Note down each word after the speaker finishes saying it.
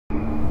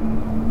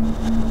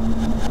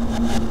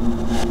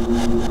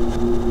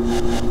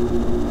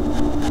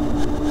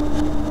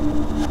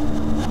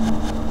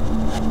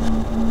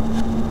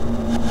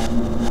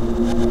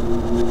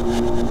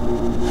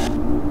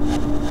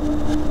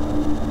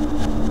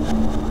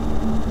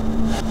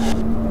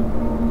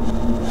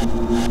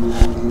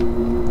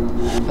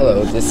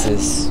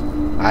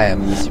I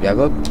am Mr.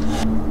 Biabo,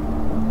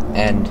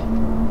 and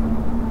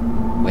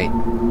wait,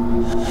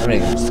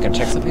 I'm just gonna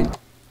check something.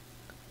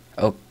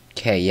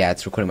 Okay, yeah,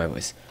 it's recording my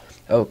voice.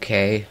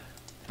 Okay,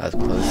 I'll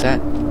close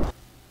that.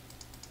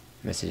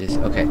 Messages.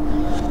 Okay,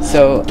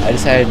 so I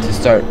decided to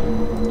start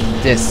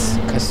this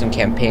custom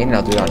campaign, and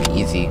I'll do it on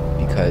easy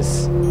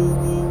because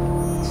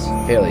it's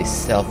fairly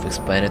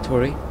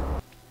self-explanatory.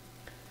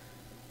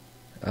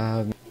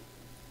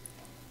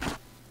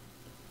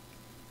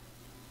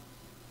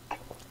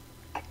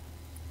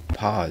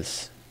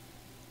 Pause.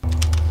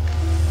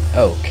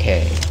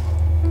 Okay.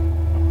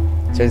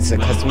 So it's a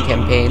custom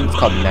campaign. It's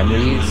called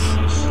Memories.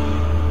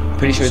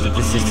 Pretty sure that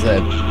this is the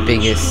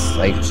biggest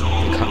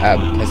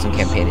custom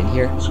campaign in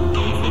here.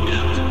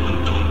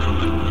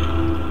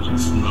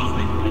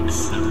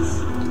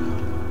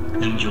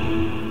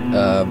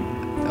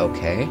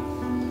 Okay.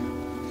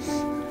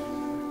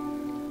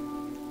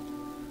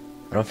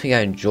 I don't think I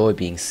enjoy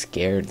being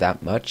scared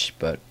that much,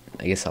 but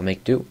I guess I'll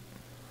make do.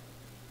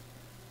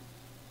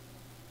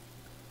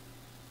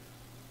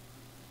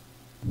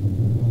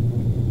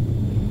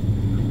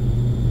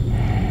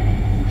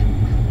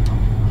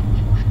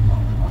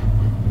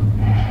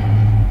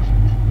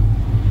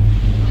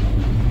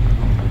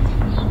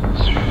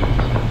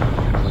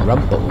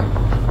 Rumble.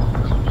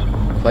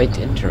 Quite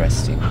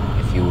interesting,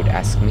 if you would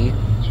ask me.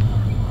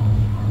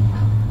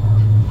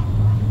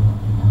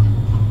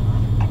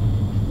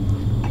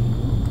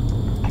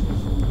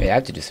 Wait, I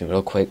have to do something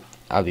real quick.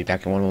 I'll be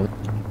back in one moment.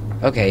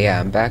 Okay, yeah,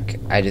 I'm back.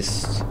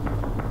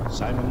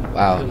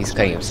 Wow, he's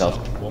cutting himself.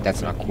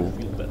 That's not cool.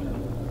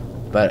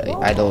 But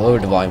I had to lower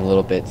the volume a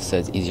little bit so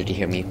it's easier to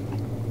hear me.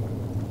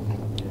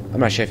 I'm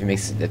not sure if it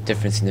makes a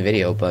difference in the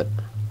video, but...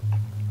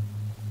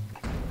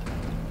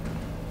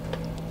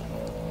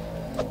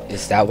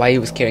 Is that why he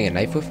was carrying a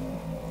knife with?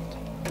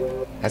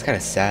 That's kind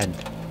of sad.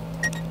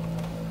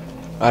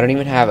 I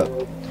don't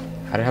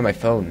have my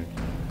phone.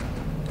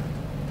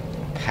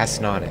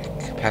 Passnoic.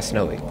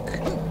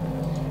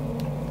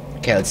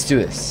 Okay, let's do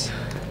this.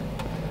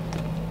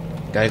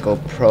 Gotta go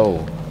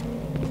pro.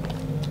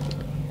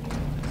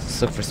 Let's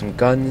look for some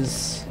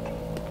guns.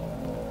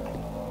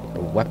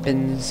 Or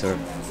weapons, or...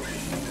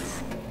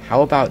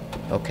 How about...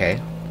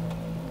 Okay.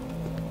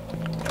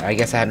 I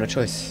guess I have no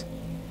choice.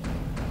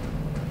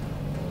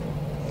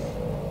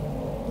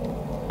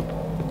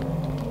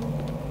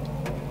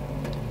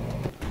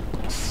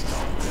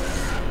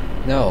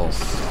 No.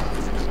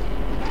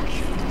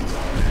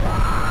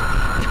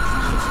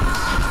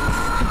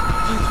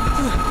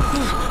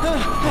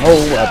 How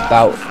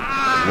about...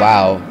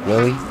 Wow,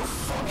 really?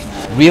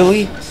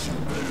 Really?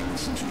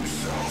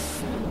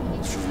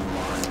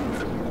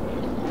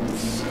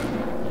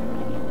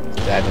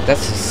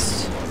 That's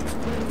just...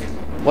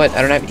 What? You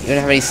don't have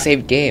any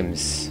saved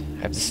games.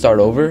 I have to start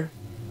over?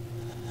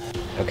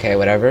 Okay,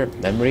 whatever.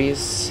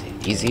 Memories.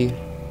 Easy.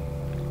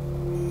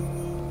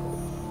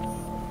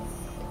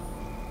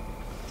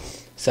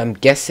 So I'm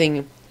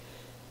guessing...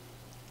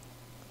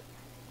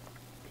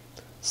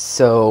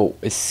 So,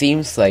 it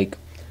seems like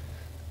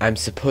I'm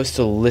supposed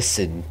to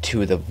listen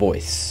to the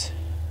voice.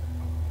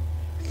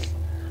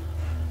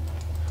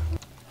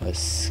 Let's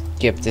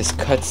skip this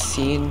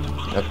cutscene.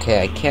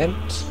 Okay, I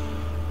can't.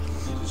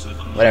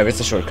 Whatever, it's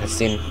a short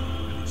cutscene.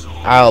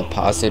 I'll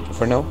pause it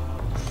for now.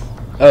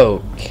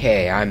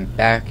 Okay, I'm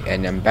back,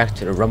 and I'm back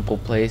to the Rumble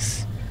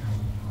place.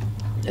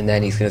 And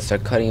then he's gonna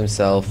start cutting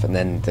himself, and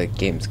then the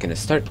game's gonna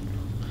start.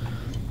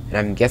 And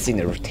I'm guessing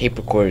the tape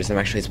recorders, I'm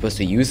actually supposed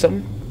to use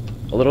them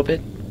a little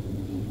bit.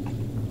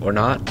 Or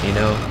not, you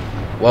know.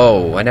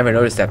 Whoa, I never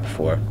noticed that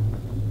before.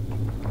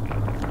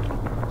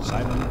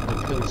 Simon,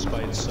 the pills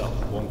by itself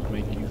won't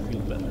make you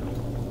feel better.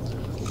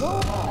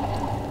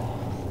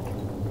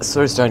 I'm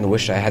sort of starting to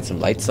wish I had some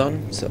lights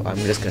on, so I'm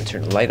just gonna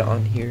turn the light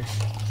on here.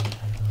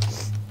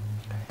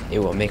 It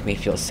will make me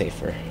feel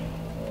safer.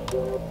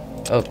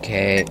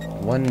 Okay,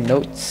 no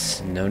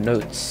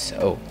notes.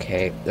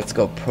 Okay, let's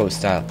go pro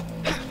style.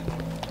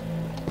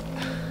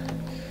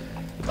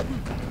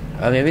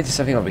 Maybe there's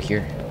something over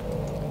here.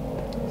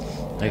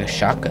 Like a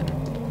shotgun.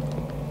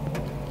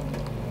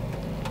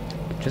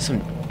 Just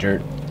some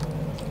dirt.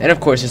 And of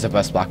course there's a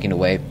bus blocking the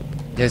way.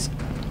 There's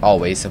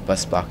always a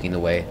bus blocking the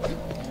way.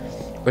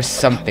 Or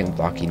something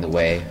blocking the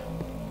way.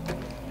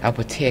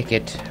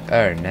 Apotheket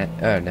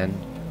Örnen.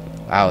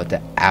 Wow,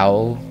 the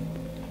owl.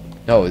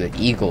 No, the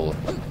eagle.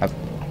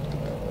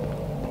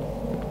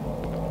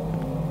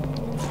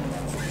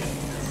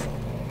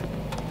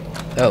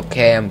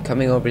 Okay, I'm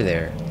coming over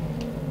there.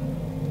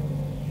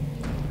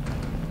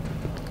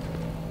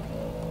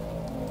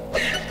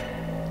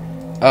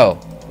 Oh,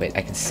 wait,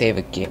 I can save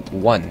a game.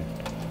 One.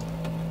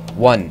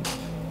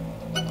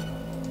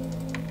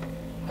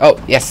 Oh,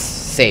 yes,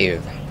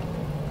 save.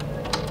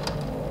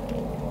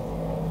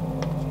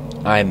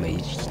 I'm a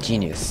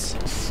genius.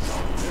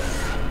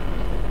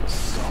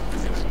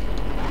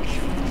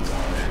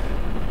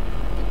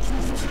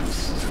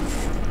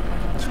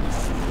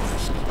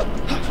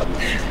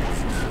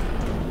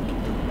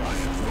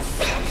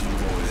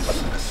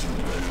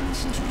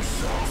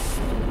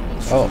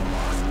 Oh.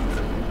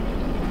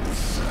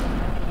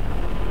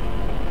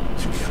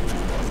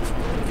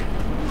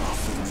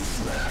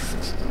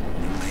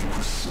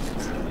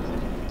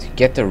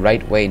 get the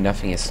right way,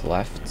 nothing is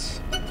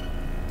left.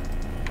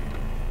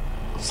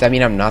 Does that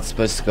mean I'm not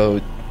supposed to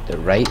go the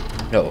right?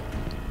 No.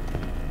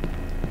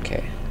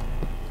 Okay.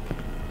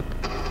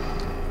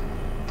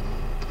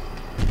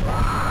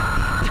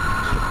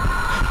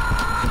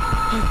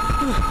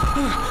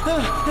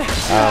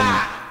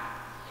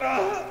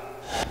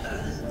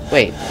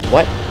 Wait,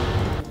 what?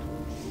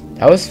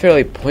 That was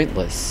fairly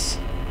pointless.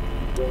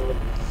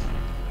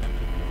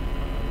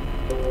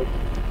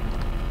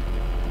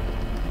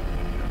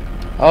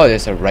 Oh,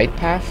 there's a right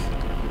path?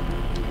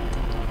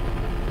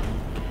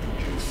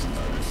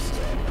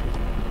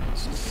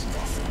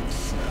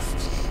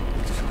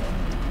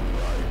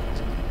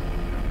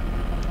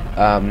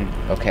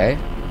 Okay.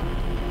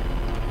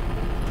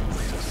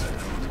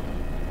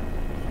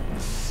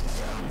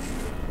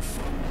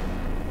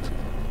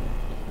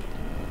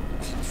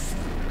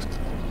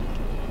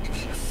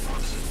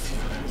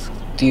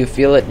 Do you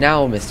feel it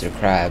now, Mr.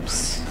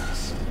 Krabs?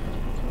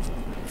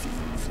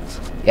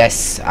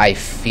 Yes, I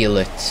feel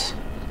it.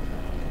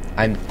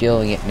 I'm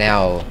feeling it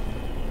now.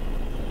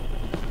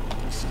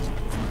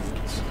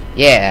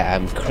 Yeah,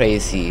 I'm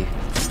crazy.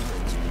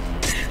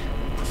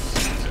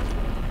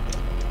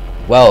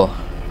 Well,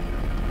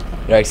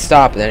 you're like,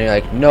 stop, and then you're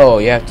like, no,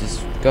 you have to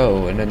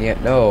go, and then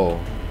yet, no.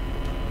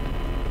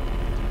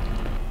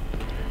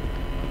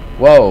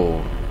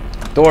 Whoa.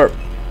 Thorpe.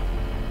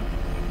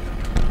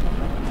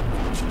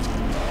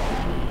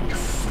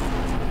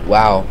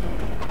 Wow.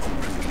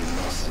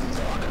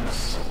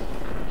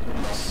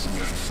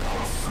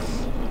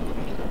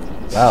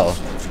 Well,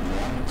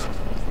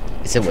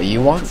 is it what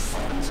you want?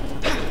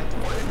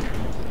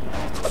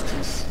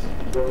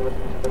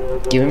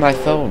 Give me my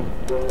phone.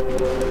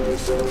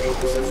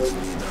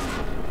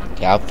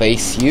 Okay, I'll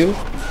face you.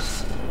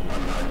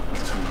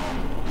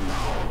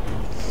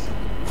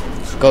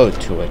 Go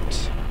to it.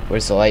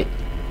 Where's the light?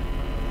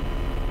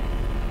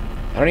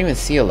 I don't even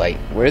see a light.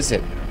 Where is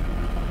it?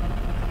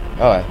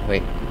 Oh,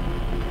 wait.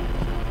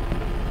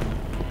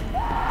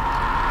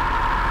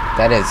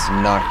 That is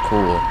not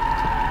cool.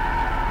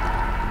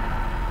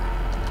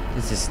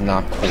 This is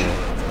not cool.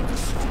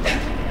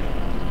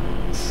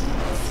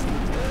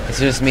 Is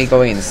it just me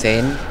going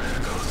insane?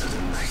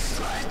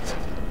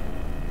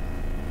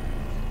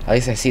 At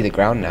least I see the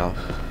ground now.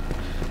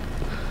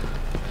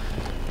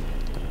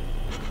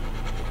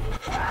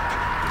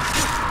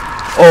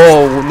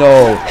 Oh,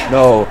 no,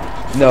 no,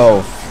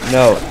 no,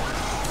 no.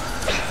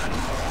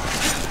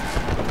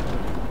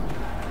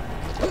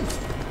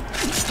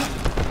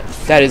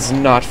 That is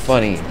not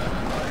funny.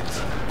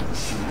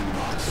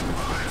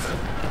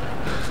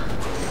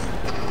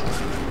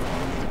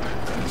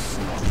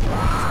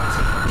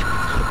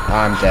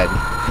 I'm dead.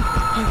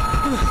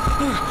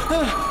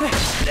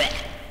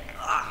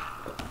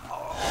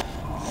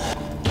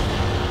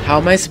 How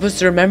am I supposed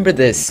to remember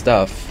this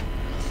stuff?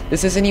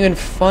 This isn't even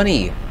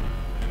funny.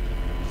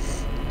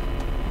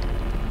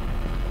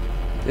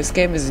 This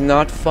game is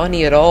not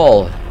funny at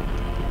all.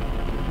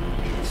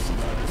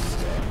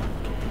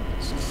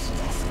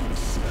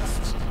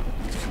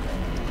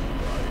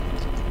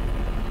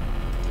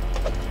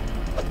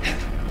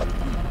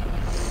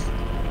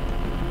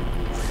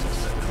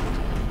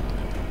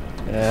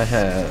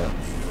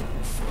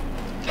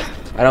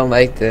 I don't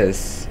like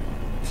this.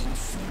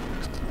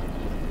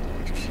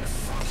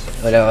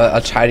 But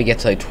I'll try to get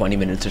to like 20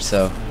 minutes or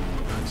so.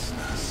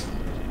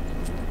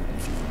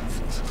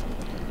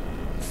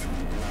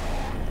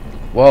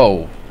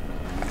 Whoa.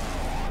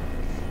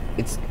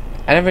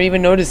 I never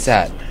even noticed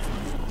that.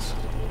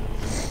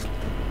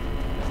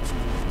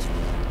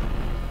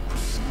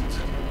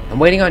 I'm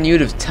waiting on you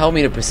to tell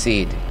me to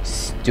proceed,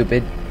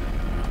 stupid.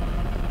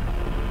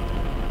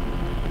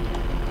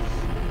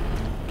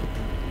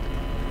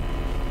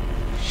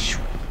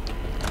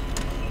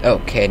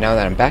 Okay, now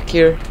that I'm back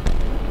here.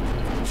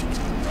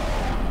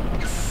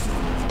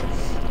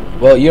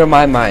 Well, you're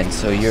my mind,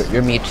 so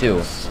you're me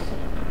too.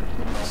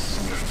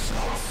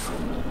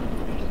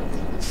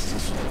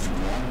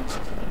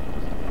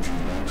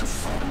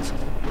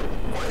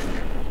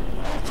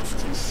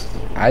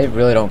 I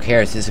really don't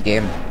care. It's just a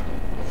game.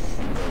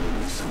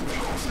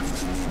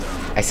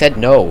 I said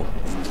no.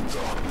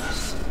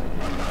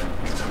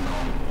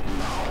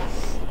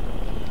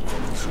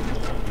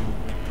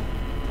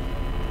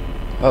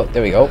 Oh,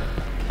 there we go.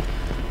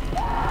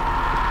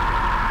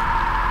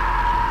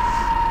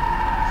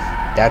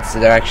 That's the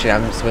direction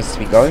I'm supposed to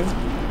be going.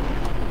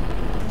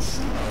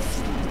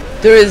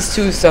 There is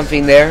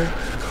something there.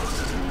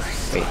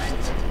 Wait.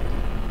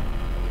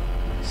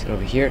 Is it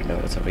over here? No,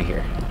 it's over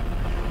here.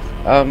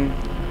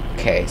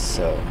 Okay,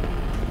 so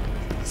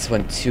this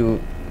one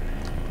too.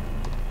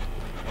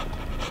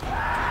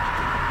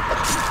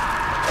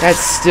 That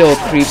still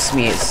creeps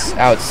me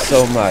out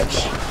so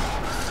much.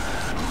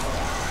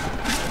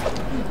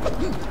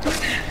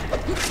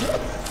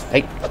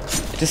 Like,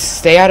 just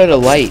stay out of the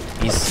light,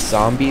 you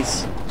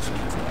zombies.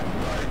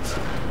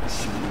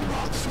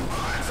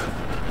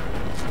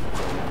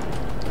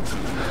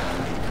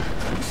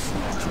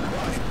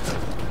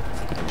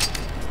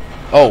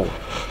 Oh.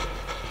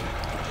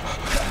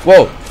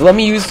 Whoa, let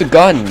me use the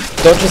gun.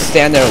 Don't just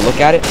stand there and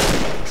look at it.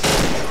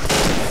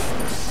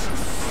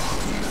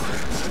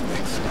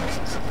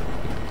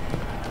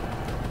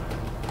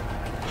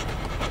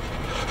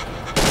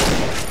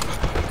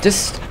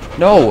 Just,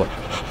 no.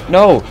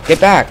 No, get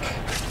back.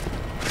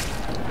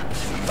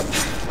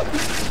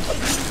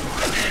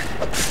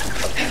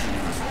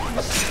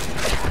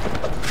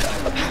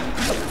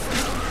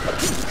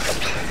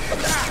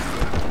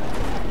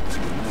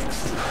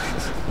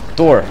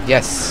 Door,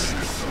 yes.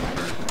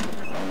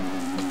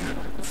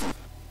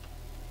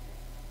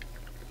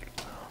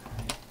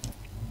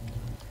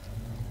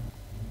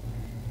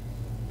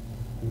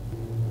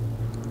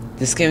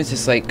 This game is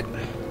just like,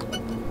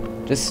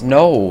 just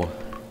no.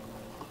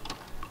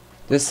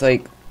 Just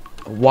like,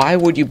 why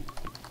would you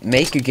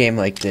make a game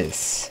like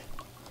this?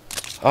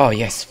 Oh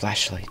yes,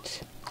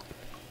 flashlight.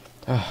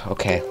 Oh,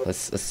 okay,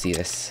 let's see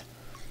this.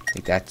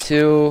 Take that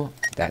 2,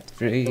 that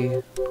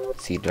 3.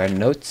 Let's see, do I have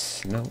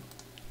notes? No.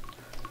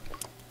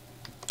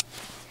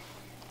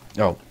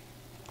 Oh,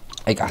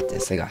 I got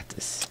this. I got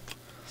this.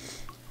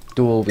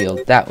 Dual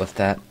wield that with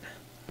that.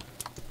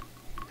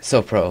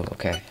 So pro.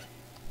 Okay.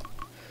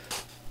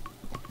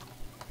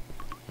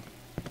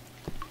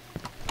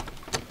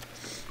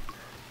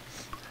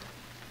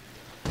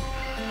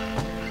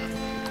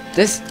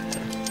 This...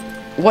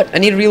 What? I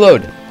need to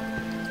reload.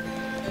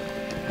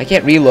 I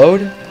can't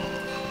reload?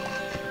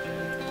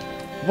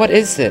 What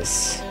is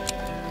this?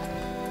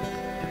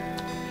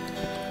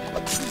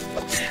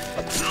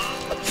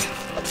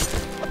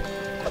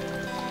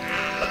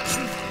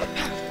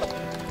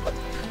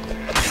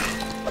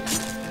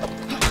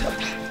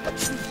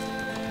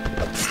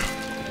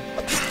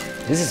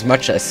 This is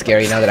much less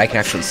scary now that I can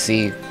actually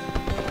see.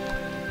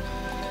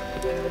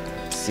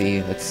 Let's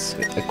see, let's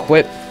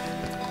equip.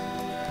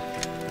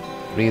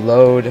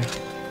 Reload.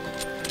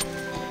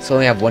 So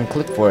only have 1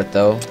 clip for it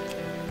though.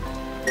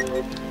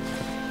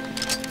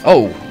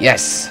 Oh,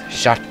 yes!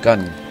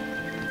 Shotgun.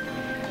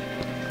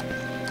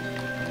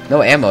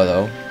 No ammo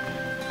though.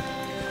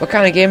 What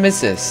kind of game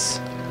is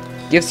this?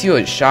 Gives you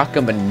a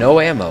shotgun but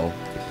no ammo.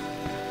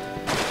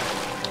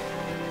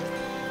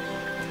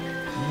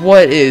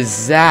 What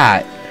is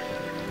that?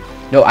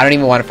 No, I don't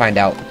even want to find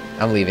out.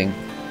 I'm leaving.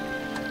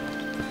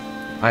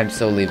 I'm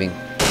so leaving.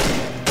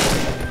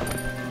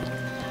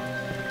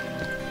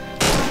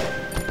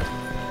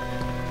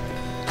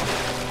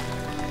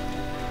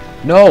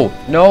 No,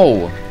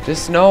 no,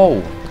 just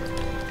no.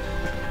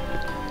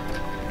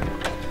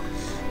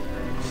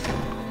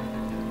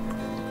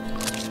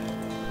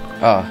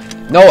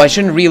 No, I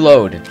shouldn't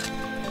reload.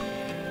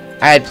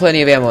 I had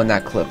plenty of ammo in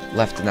that clip,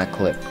 left in that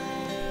clip.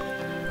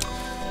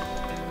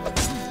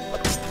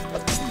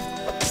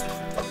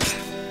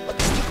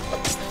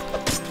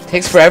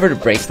 Takes forever to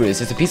break through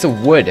this. It's a piece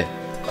of wood.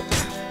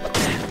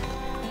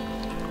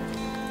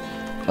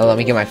 Oh, let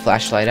me get my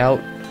flashlight out.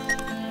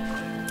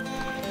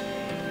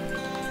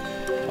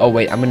 Oh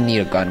wait, I'm gonna need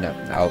a gun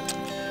out.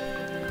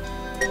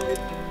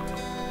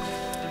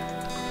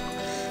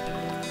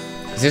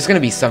 Cause there's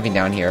gonna be something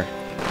down here.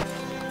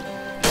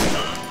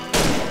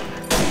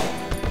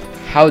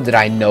 How did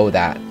I know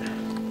that?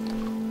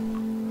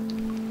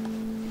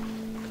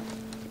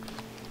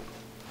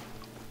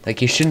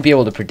 Like, you shouldn't be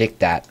able to predict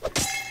that.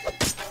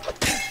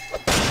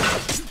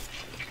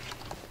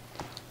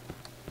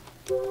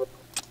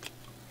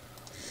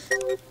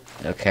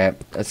 Okay,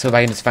 let's see if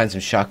I can just find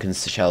some shotgun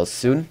shells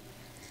soon.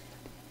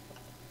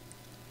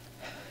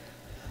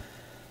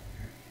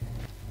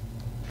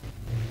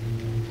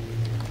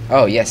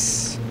 Oh,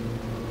 yes.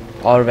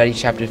 Already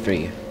chapter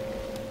 3.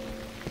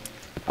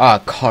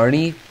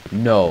 Carney?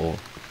 No.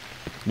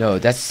 No,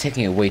 that's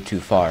taking it way too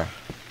far.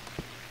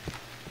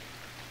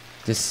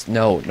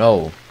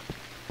 No.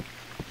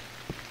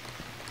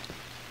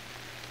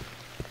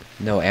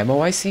 No ammo,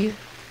 I see?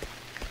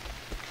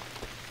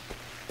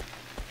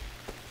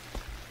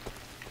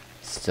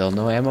 Still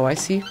no ammo, I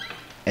see?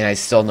 And I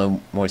still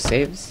no more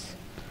saves?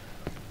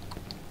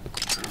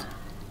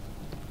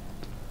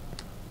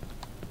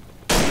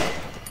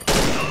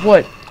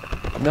 What?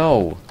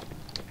 No.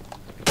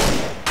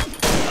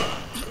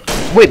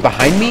 Wait,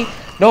 behind me?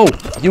 No,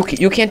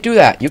 you can't do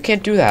that. You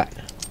can't do that.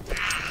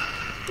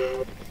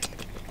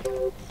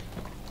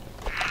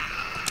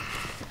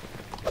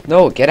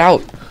 No, get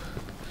out.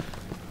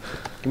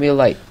 Give me a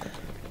light.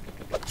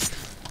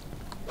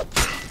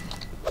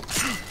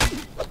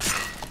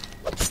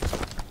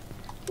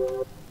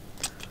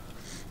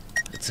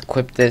 Let's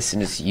equip this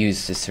and just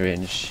use the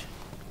syringe.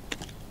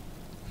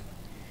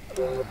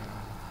 Do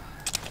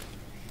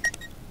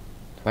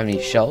I have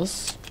any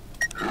shells?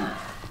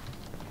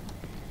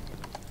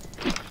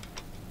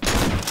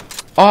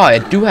 Oh, I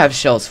do have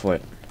shells for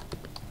it.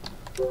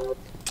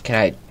 Can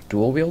I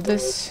dual wield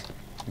this?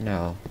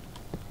 No.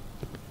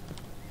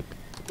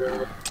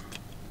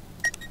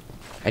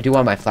 I do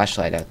want my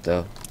flashlight out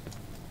though.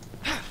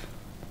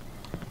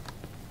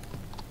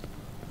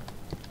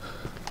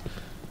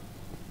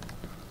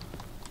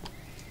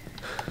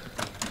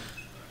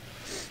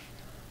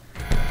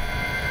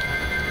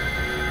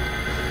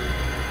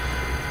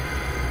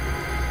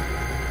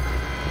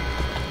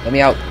 Let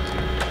me out.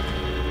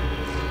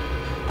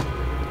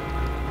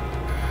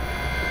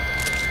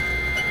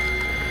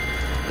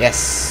 Yes,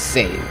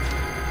 save.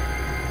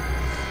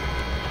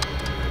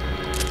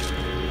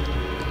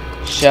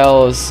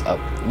 Shells, a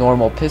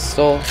normal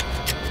pistol.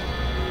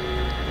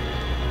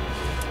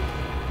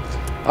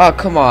 Oh,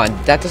 come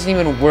on. That doesn't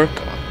even work.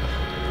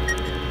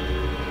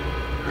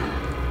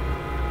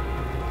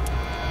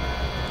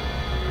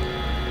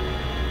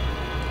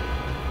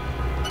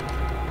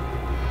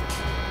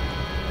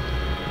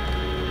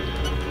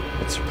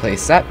 Let's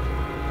replace that.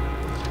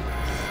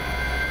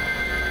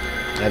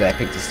 Now that I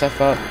picked the stuff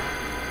up.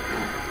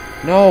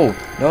 No!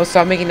 No,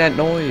 stop making that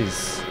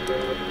noise.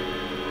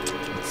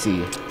 Let's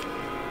see.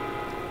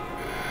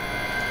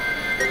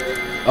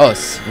 Oh,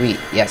 sweet.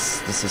 Yes,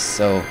 this is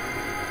so...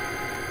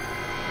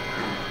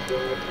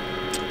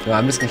 No,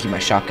 I'm just gonna keep my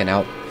shotgun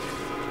out.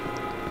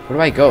 Where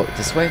do I go?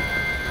 This way?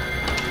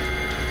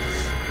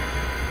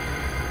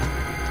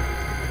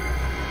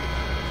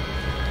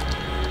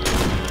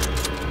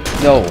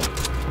 No.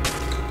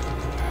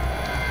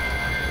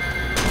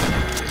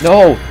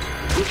 No!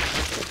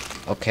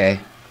 Okay.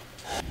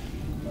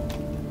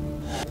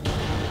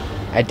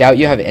 I doubt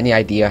you have any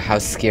idea how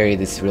scary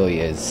this really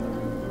is.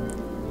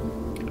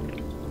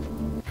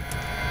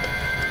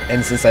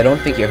 And since I don't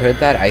think you heard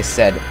that, I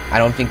said, I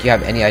don't think you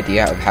have any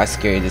idea of how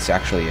scary this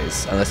actually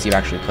is, unless you've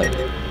actually played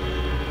it.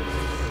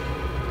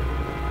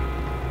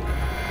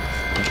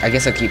 I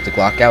guess I'll keep the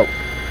Glock out.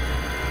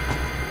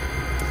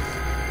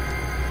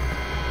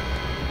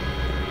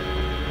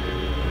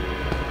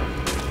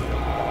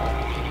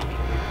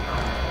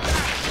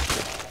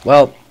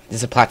 Well, this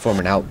is a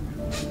platformer now.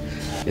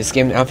 This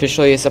game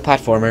officially is a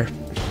platformer.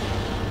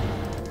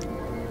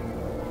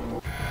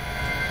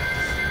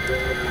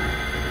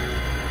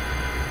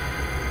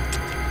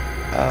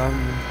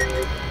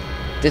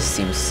 This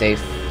seems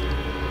safe.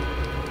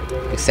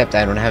 Except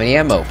I don't have any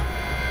ammo.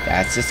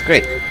 That's just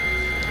great.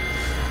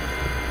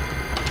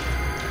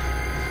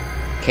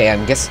 Okay,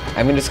 I'm just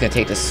gonna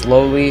take this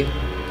slowly.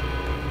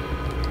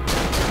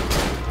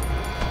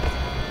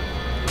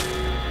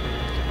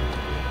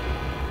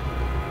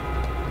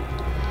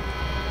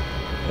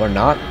 Or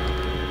not.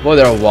 Whoa,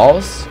 there are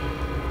walls?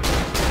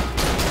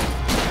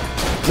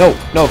 No,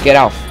 no, get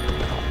off.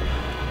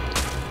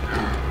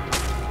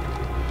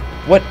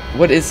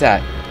 What is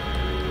that?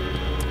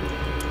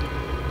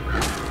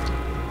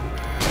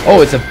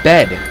 Oh, it's a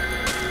bed.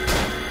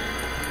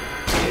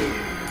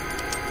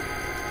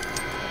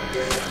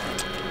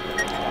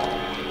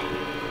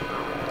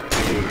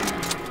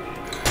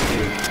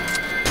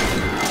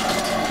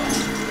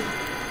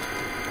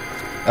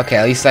 Okay,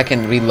 at least I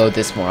can reload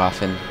this more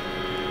often.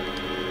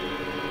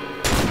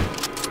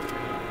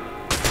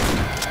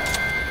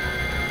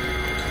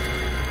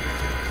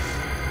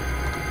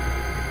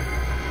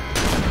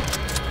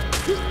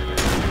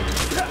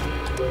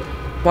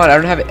 Come on, I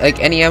don't have like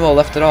any ammo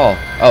left at all.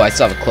 Oh, I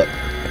still have a clip.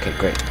 Okay,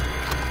 great.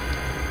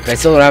 But I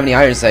still don't have any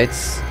iron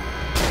sights.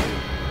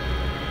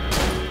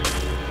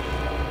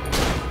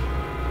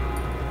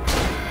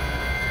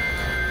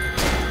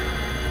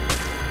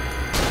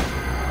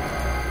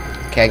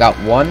 Okay, I got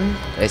one.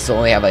 I still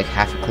only have like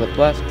half a clip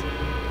left.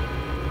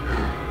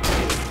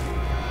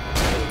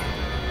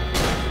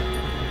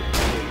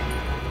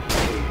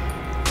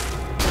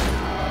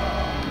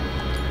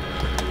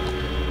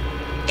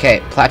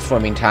 Okay,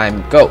 platforming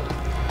time, go!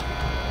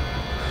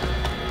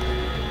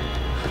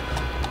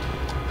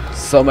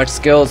 So much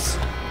skills.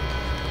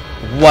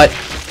 What?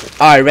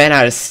 Oh, I ran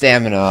out of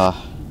stamina.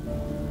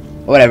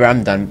 Whatever,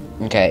 I'm done.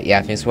 Okay,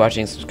 yeah, thanks for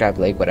watching, subscribe,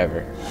 like,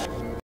 whatever.